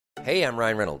Hey, I'm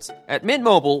Ryan Reynolds. At Mint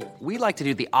Mobile, we like to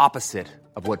do the opposite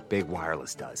of what Big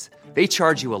Wireless does. They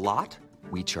charge you a lot,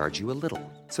 we charge you a little.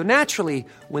 So naturally,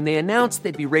 when they announced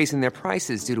they'd be raising their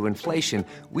prices due to inflation,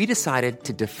 we decided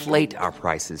to deflate our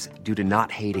prices due to not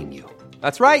hating you.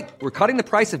 That's right. We're cutting the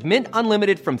price of Mint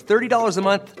Unlimited from $30 a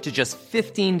month to just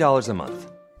 $15 a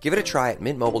month. Give it a try at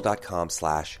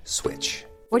mintmobile.com/switch.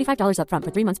 $45 up front for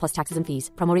 3 months plus taxes and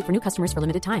fees. Promo rate for new customers for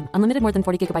limited time. Unlimited more than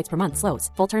 40 gigabytes per month. Slows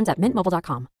full terms at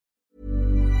mintmobile.com.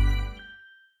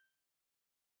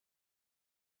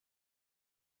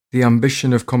 The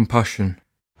ambition of compassion.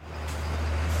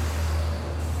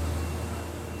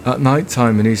 At night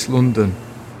time in East London,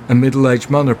 a middle-aged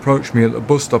man approached me at the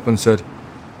bus stop and said,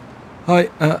 "Hi,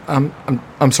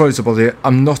 I'm sorry to bother you.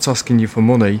 I'm not asking you for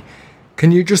money.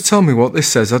 Can you just tell me what this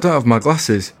says? I don't have my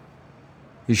glasses."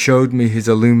 He showed me his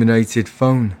illuminated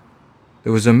phone.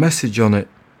 There was a message on it.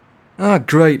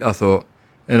 Great, I thought.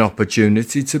 An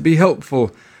opportunity to be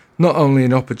helpful. Not only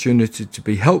an opportunity to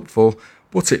be helpful,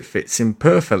 but it fits in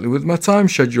perfectly with my time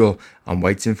schedule. I'm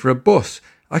waiting for a bus.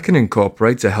 I can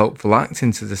incorporate a helpful act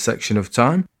into the section of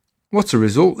time. What a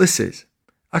result this is.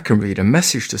 I can read a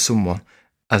message to someone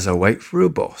as I wait for a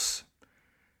bus.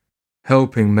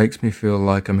 Helping makes me feel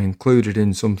like I'm included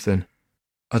in something.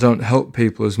 I don't help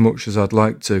people as much as I'd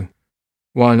like to.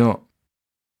 Why not?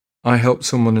 I helped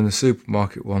someone in the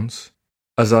supermarket once.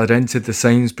 As I'd entered the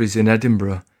Sainsbury's in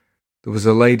Edinburgh, there was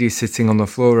a lady sitting on the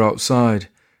floor outside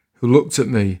who looked at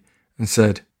me and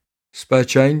said, "Spare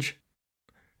change?"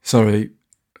 "Sorry,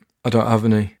 I don't have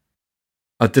any."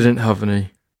 I didn't have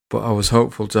any, but I was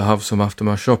hopeful to have some after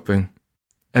my shopping.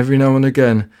 Every now and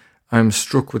again, I am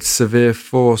struck with severe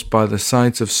force by the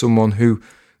sight of someone who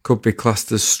could be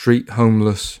classed as street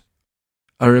homeless.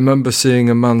 I remember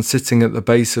seeing a man sitting at the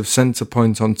base of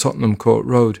Centrepoint on Tottenham Court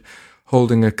Road,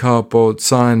 holding a cardboard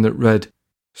sign that read,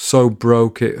 "So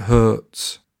broke it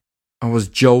hurts." I was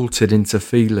jolted into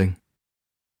feeling.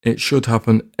 It should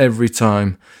happen every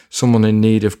time someone in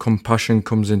need of compassion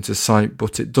comes into sight,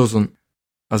 but it doesn't.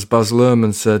 As Baz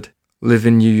Luhrmann said, "Live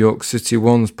in New York City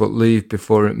once, but leave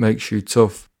before it makes you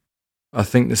tough." I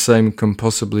think the same can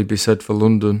possibly be said for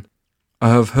London. I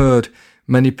have heard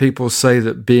many people say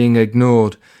that being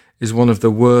ignored is one of the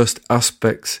worst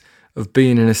aspects of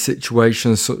being in a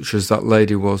situation such as that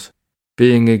lady was.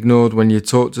 Being ignored when you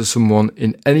talk to someone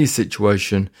in any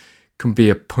situation can be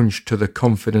a punch to the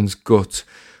confidence gut,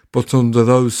 but under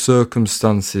those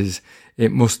circumstances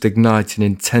it must ignite an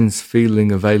intense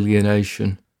feeling of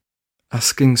alienation.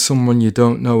 Asking someone you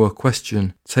don't know a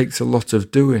question takes a lot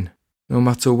of doing, no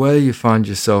matter where you find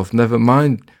yourself, never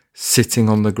mind sitting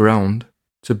on the ground.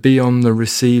 To be on the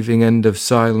receiving end of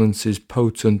silence is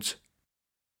potent.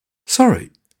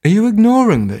 "Sorry, are you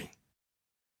ignoring me?"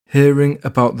 Hearing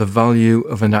about the value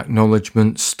of an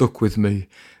acknowledgement stuck with me.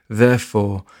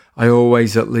 Therefore, I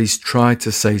always at least try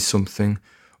to say something,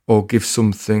 or give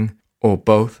something, or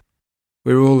both.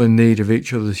 We're all in need of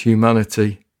each other's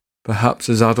humanity. Perhaps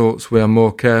as adults we are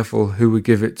more careful who we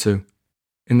give it to.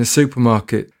 In the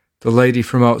supermarket, the lady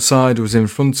from outside was in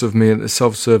front of me at the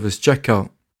self-service checkout.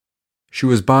 She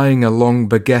was buying a long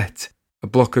baguette, a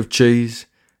block of cheese,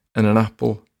 and an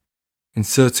apple,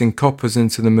 inserting coppers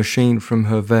into the machine from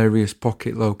her various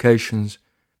pocket locations.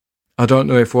 I don't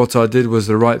know if what I did was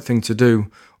the right thing to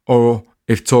do, or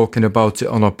if talking about it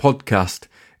on a podcast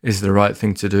is the right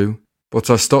thing to do, but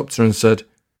I stopped her and said,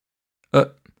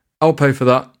 "I'll pay for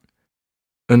that,"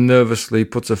 and nervously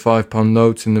put a £5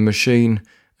 note in the machine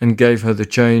and gave her the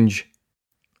change.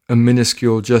 A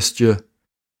minuscule gesture,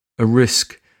 a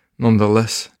risk,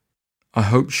 nonetheless. I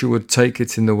hoped she would take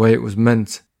it in the way it was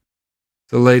meant.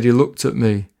 The lady looked at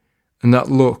me, and that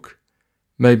look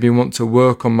made me want to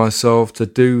work on myself to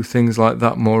do things like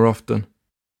that more often.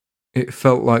 It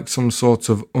felt like some sort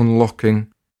of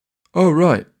unlocking. Oh,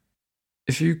 right.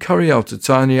 If you carry out a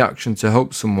tiny action to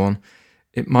help someone,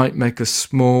 it might make a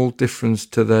small difference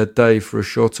to their day for a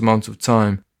short amount of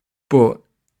time. But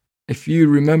if you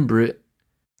remember it,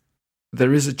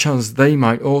 there is a chance they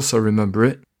might also remember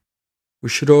it. We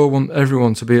should all want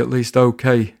everyone to be at least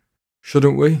okay,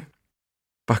 shouldn't we?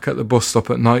 Back at the bus stop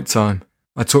at night time,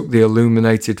 I took the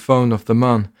illuminated phone off the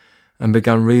man and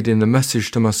began reading the message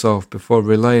to myself before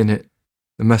relaying it.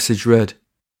 The message read,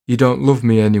 "You don't love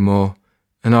me anymore,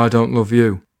 and I don't love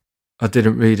you." I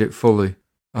didn't read it fully.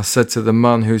 I said to the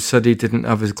man who said he didn't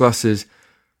have his glasses,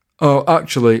 "Oh,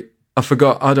 actually, I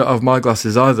forgot I don't have my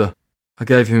glasses either." I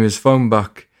gave him his phone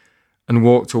back and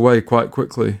walked away quite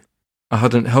quickly. I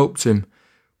hadn't helped him,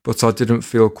 but I didn't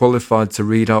feel qualified to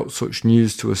read out such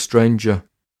news to a stranger.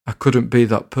 I couldn't be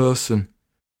that person.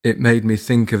 It made me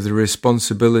think of the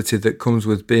responsibility that comes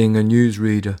with being a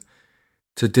newsreader.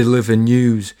 to deliver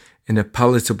news in a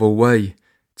palatable way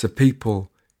to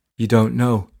people you don't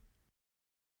know.